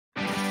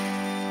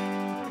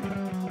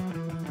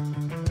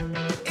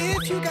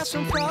you got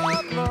some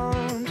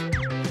problems,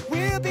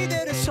 we'll be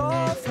there to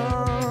solve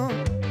them.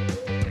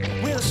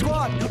 We're the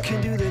squad who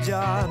can do the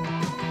job.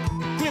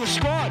 We're the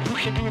squad who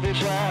can do the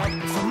job.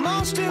 If a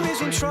monster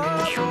is in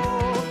trouble,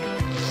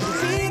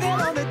 we'll be there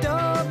on the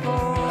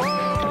double.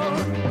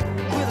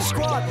 We're the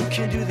squad who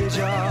can do the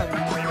job.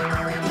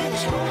 We're the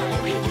squad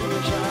who can do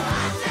the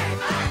job.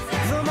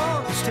 The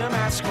Monster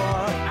Math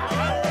Squad.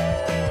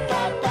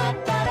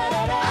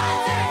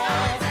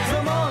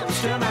 The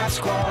Monster Math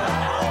Squad.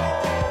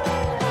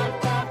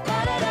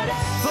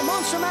 The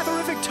Monster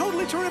Math-horrific,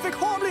 totally terrific,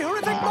 horribly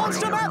horrific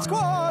Monster Math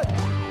Squad.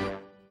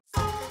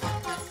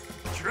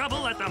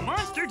 Trouble at the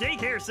Monster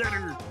Daycare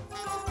Center. Look!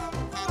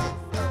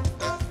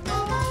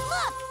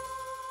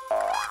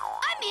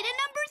 I made a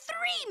number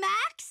 3,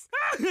 Max.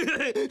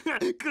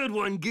 Good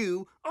one,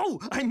 Goo. Oh,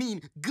 I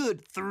mean,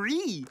 good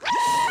 3.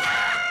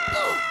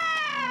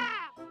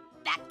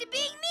 Back to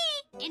being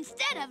me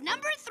instead of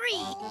number 3.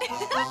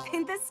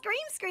 The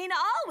Scream Screen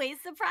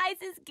always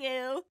surprises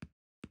Goo.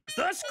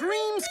 The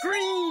Scream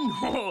Screen!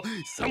 Oh,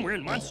 somewhere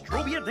in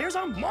Monstrovia, there's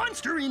a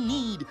monster in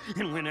need.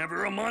 And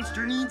whenever a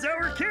monster needs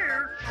our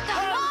care, The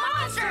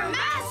Monster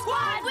Math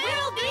Squad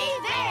will be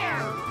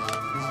there!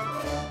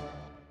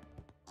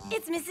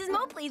 It's Mrs.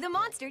 Mopley, the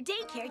monster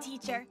daycare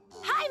teacher.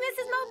 Hi,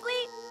 Mrs.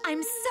 Mopley.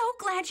 I'm so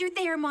glad you're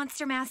there,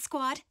 Monster Math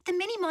Squad. The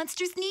mini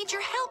monsters need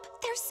your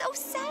help. They're so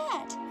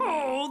sad.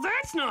 oh,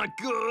 that's not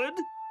good.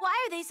 Why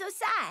are they so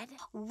sad?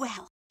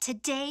 Well,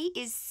 today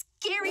is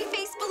Scary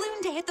Face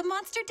Balloon Day at the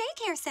Monster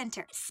Daycare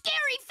Center.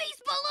 Scary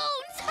face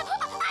balloons!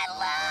 I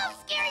love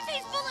scary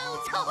face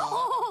balloons!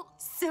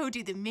 So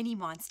do the mini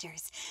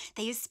monsters.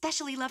 They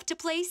especially love to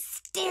play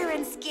Stare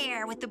and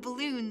Scare with the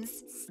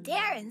balloons.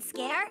 Stare and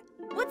scare?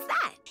 What's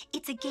that?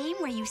 It's a game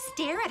where you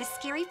stare at a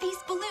scary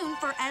face balloon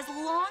for as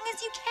long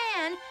as you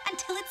can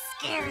until it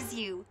scares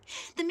you.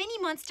 The mini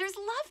monsters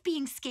love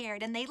being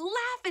scared, and they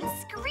laugh and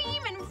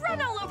scream and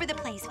run all over the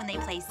place when they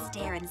play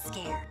Stare and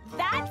Scare.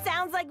 That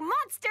sounds like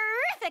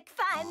monsterific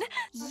fun.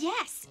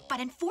 Yes, but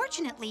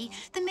unfortunately,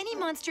 the mini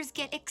monsters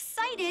get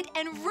excited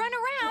and run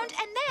around,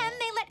 and then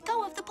they let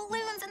go of the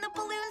balloons, and the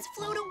balloons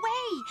float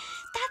away.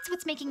 That's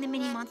what's making the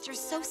mini monsters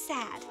so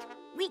sad.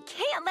 We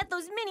can't let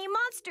those mini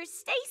monsters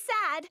stay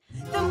sad.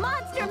 The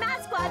Monster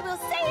Math Squad will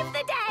save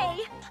the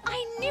day.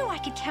 I knew I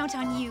could count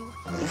on you.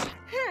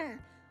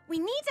 We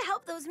need to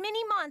help those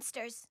mini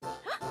monsters.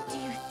 Do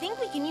you think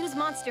we can use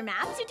Monster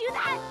Math to do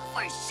that?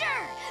 For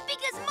sure,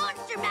 because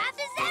monster math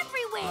is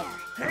everywhere.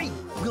 Hey,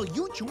 will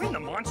you join the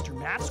Monster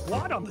Math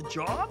Squad on the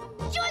job?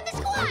 Join the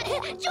squad!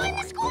 Join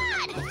the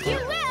squad! You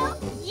will?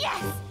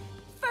 Yes!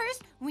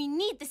 First, we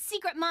need the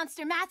secret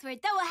monster math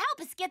word that will help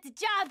us get the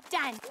job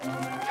done.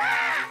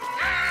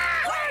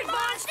 Word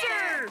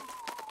monster!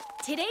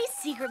 Today's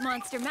secret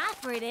monster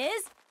math word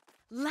is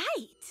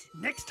light.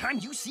 Next time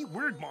you see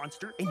Word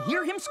Monster and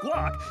hear him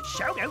squawk,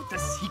 shout out the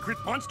secret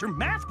monster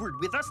math word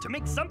with us to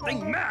make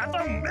something math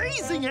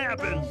amazing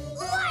happen.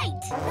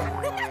 Light!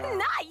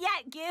 Not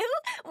yet,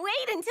 Goo.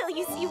 Wait until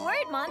you see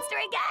Word Monster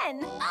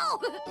again. Oh,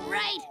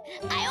 right.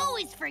 I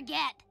always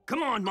forget.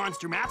 Come on,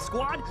 Monster Math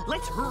Squad.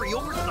 Let's hurry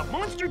over to the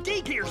Monster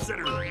Daycare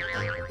Center.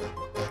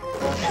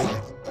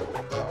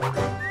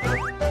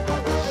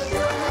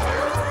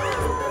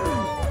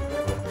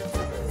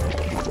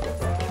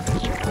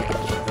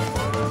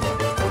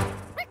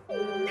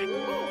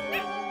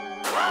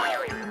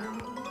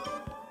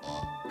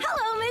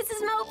 Hello,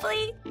 Mrs.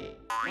 Mopley.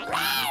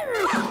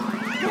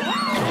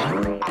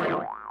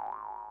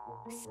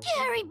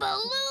 Scary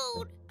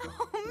balloon!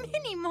 Oh,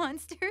 mini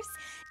monsters,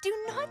 do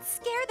not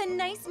scare the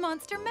nice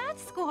Monster Math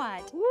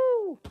Squad.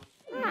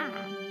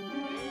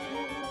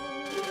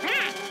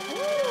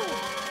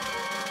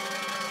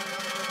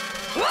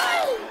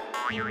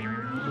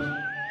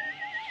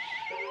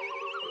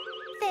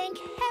 Thank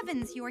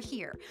heavens you're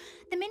here.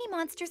 The mini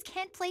monsters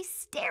can't play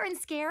Stare and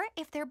Scare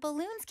if their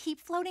balloons keep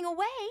floating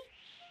away.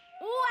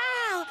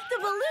 Wow, the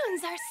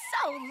balloons are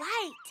so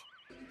light.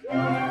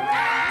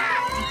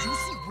 Did you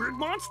see Word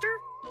Monster?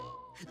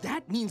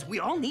 That means we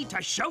all need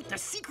to shout the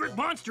secret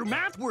monster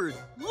math word,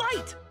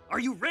 light.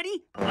 Are you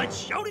ready? Let's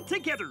shout it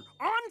together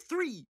on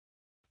 3.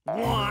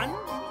 1,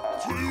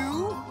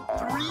 2,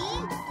 3.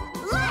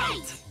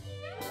 Light!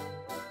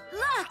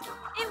 Look,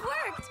 it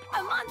worked.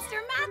 A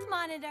monster math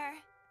monitor.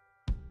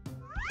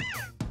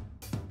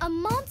 A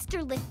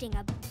monster lifting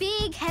a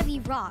big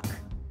heavy rock.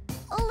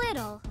 A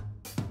little.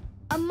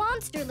 A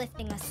monster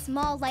lifting a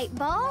small light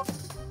ball.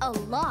 A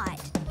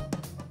lot.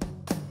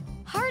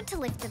 Hard to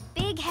lift a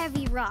big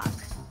heavy rock.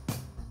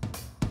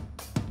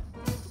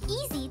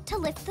 Easy to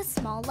lift the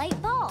small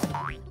light ball.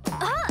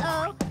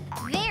 Uh-oh!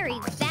 Very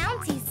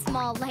bouncy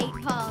small light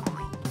ball.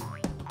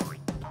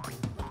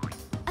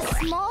 A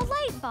small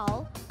light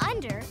ball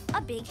under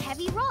a big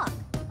heavy rock.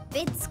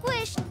 Bit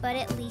squished, but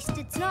at least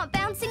it's not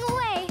bouncing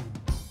away.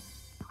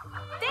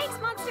 Thanks,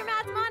 Monster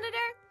Math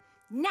Monitor.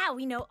 Now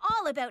we know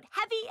all about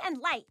heavy and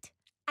light.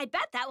 I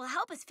bet that will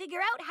help us figure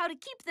out how to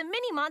keep the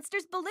mini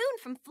monster's balloon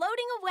from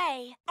floating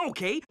away.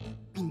 Okay,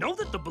 We know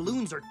that the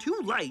balloons are too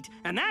light,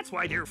 and that's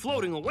why they're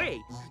floating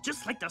away.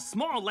 Just like the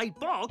small light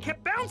ball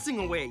kept bouncing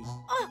away.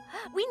 Oh,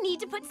 we need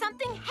to put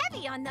something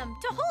heavy on them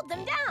to hold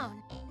them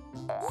down.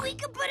 We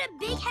could put a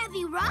big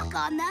heavy rock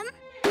on them.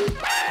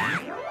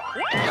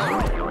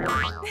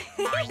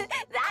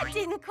 That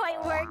didn't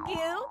quite work,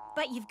 Goo.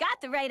 But you've got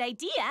the right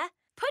idea.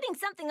 Putting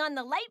something on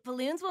the light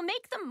balloons will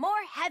make them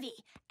more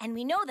heavy. And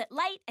we know that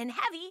light and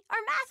heavy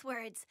are math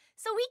words.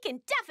 So we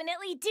can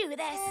definitely do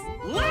this.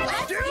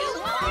 Let's do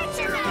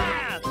monster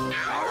math!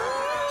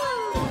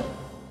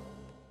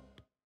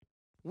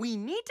 We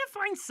need to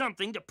find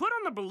something to put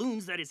on the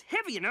balloons that is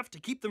heavy enough to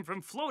keep them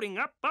from floating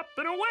up, up,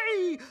 and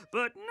away,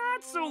 but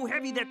not so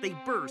heavy that they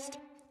burst.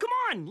 Come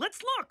on,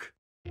 let's look.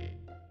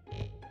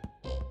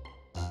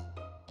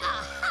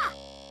 Aha!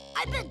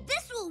 I bet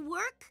this will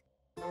work.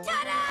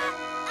 Ta-da!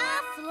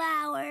 A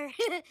flower.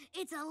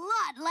 It's a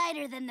lot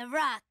lighter than the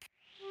rock.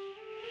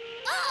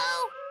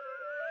 Uh-oh!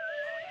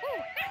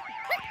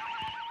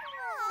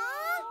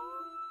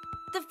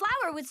 The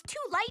flower was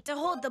too light to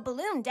hold the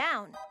balloon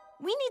down.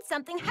 We need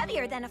something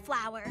heavier than a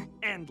flower.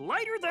 And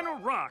lighter than a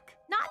rock.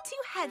 Not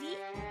too heavy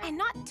and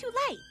not too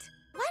light.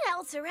 What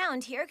else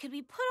around here could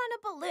we put on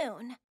a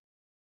balloon?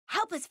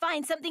 Help us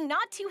find something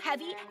not too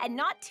heavy and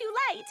not too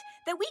light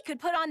that we could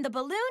put on the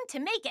balloon to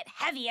make it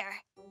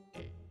heavier.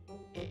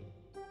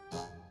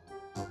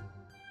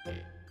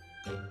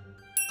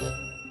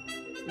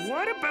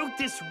 What about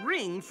this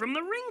ring from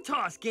the ring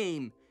toss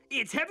game?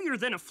 It's heavier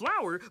than a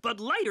flower, but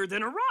lighter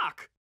than a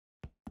rock.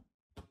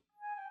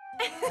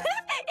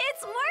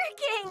 It's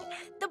working!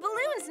 The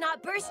balloon's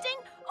not bursting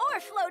or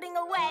floating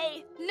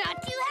away.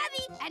 Not too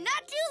heavy and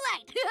not too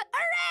light.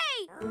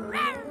 Hooray!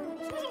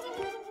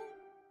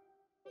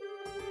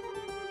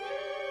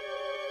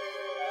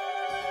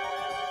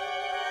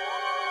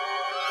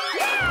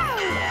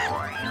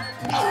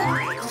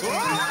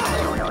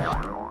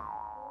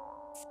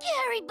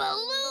 Scary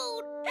balloon!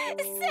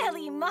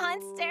 Silly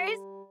monsters!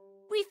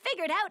 We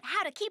figured out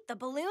how to keep the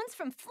balloons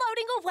from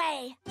floating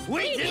away.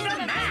 We did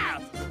the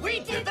math! We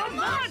did the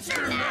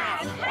monster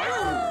math!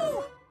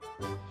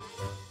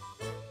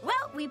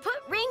 Well, we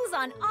put rings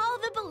on all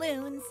the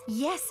balloons.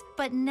 Yes,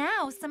 but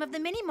now some of the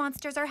mini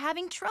monsters are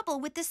having trouble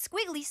with the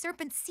squiggly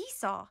serpent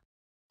seesaw.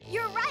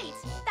 You're right.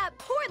 That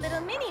poor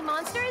little mini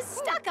monster is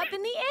stuck up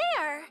in the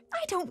air.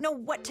 I don't know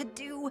what to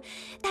do.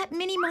 That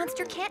mini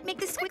monster can't make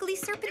the squiggly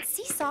serpent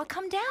seesaw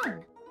come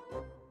down.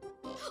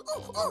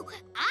 Ooh,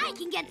 I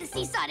can get the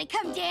seesaw to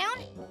come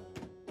down.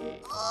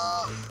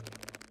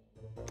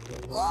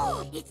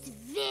 Oh, it's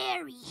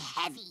very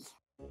heavy.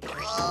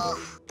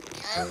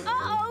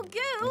 Uh-oh,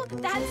 Goo.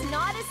 That's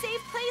not a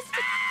safe place to...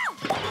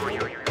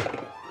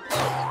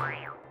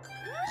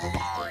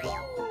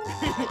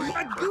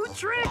 A goo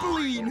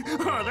trampoline!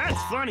 Oh,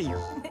 that's funny.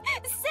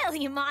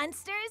 Silly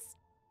monsters.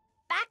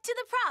 Back to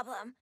the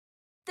problem.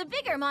 The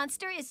bigger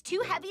monster is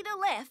too heavy to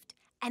lift,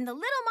 and the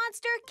little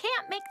monster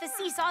can't make the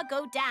seesaw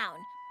go down.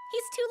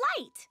 He's too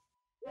light.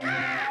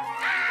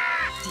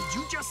 Did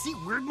you just see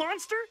Word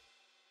Monster?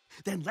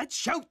 Then let's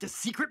shout the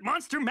secret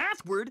monster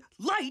math word,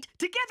 light,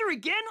 together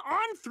again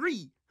on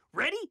 3.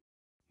 Ready?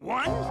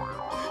 1,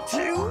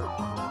 2,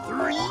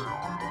 3,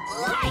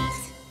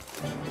 Light!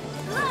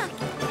 Look,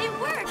 it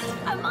worked!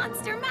 A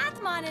monster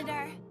math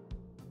monitor.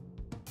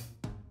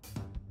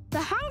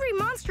 The hungry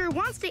monster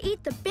wants to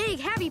eat the big,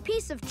 heavy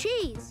piece of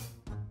cheese.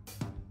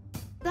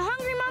 The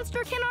hungry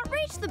monster cannot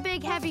reach the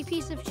big, heavy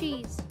piece of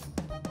cheese.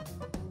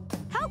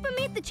 Help him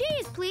eat the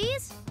cheese,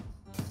 please.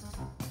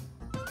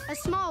 A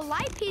small,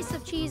 light piece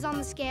of cheese on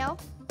the scale.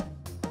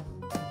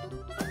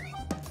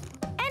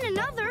 And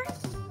another.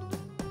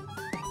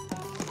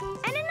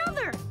 And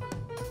another.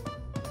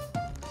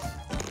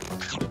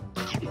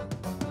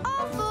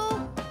 All full.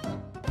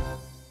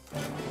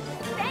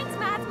 Thanks,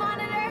 Math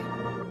Monitor.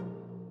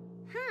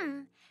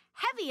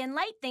 Heavy and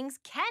light things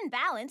can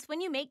balance when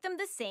you make them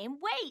the same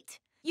weight.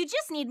 You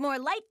just need more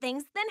light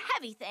things than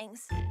heavy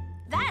things.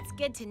 That's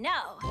good to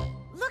know.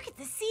 Look at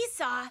the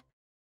seesaw.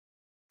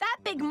 That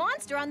big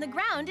monster on the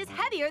ground is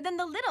heavier than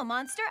the little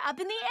monster up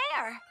in the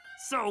air.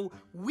 So,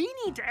 we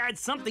need to add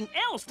something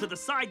else to the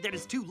side that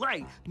is too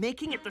light,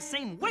 making it the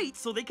same weight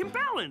so they can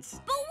balance.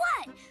 But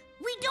what?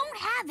 We don't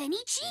have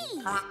any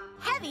cheese.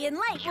 Heavy and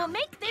light will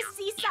make this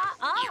seesaw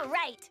all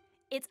right.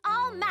 It's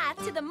all math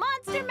to the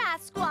Monster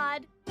Math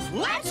Squad.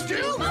 Let's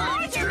do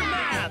monster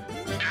math!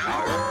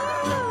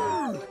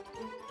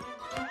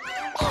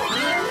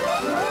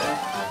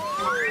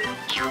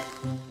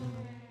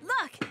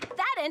 Look,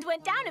 that end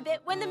went down a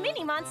bit when the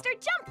mini monster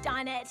jumped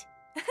on it.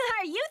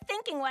 Are you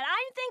thinking what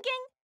I'm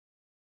thinking?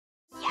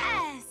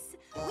 Yes!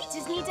 We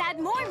just need to add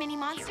more mini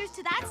monsters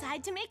to that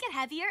side to make it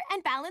heavier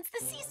and balance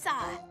the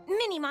seesaw.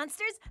 Mini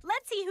monsters,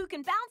 let's see who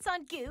can bounce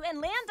on goo and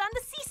land on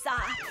the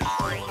seesaw.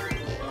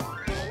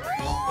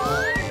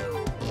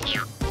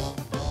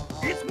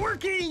 It's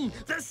working!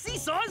 The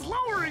seesaw is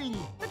lowering!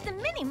 But the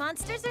mini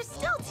monsters are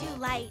still too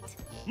light.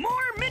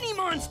 More mini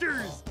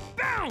monsters!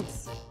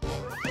 Bounce!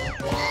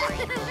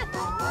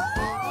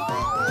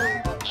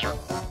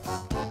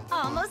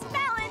 Almost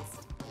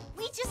balanced.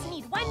 We just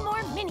need one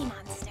more mini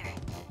monster.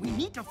 We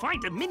need to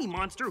find a mini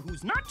monster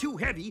who's not too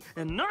heavy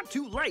and not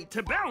too light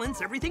to balance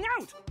everything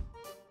out.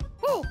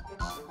 Ooh.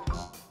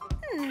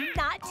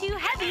 Not too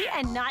heavy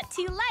and not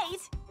too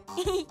light.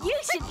 You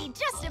should be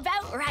just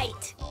about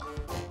right.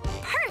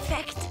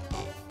 Perfect.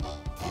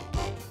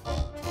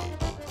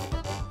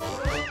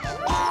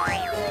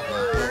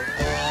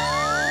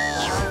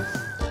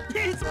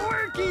 It's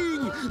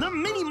working! The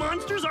mini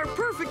monsters are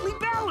perfectly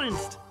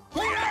balanced.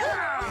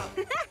 Yeah!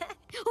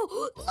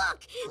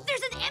 Look!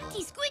 There's an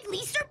empty,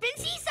 squiggly serpent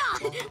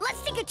seesaw!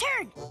 Let's take a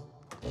turn!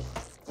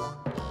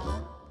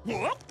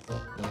 Whoop.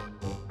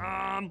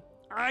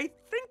 I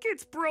think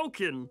it's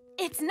broken.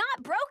 It's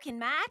not broken,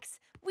 Max.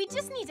 We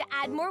just need to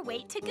add more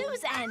weight to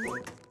Goo's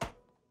end.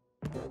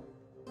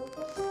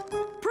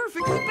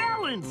 Perfectly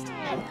balanced.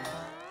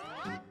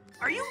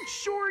 Are you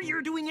sure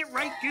you're doing it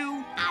right,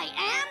 Goo? I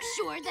am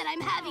sure that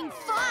I'm having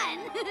fun!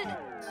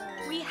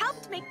 We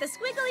helped make the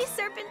squiggly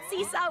serpent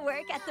seesaw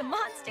work at the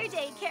Monster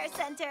Daycare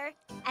Center.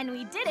 And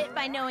we did it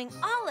by knowing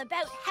all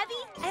about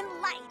heavy and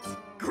light.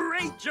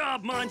 Great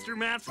job, Monster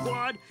Math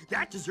Squad.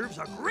 That deserves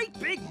a great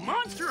big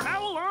monster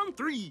howl on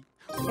 3.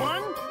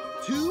 1,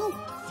 2,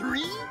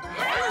 3.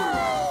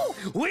 Howl!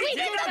 We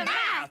did the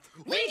math!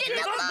 We did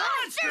the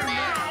monster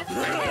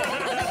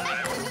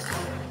math!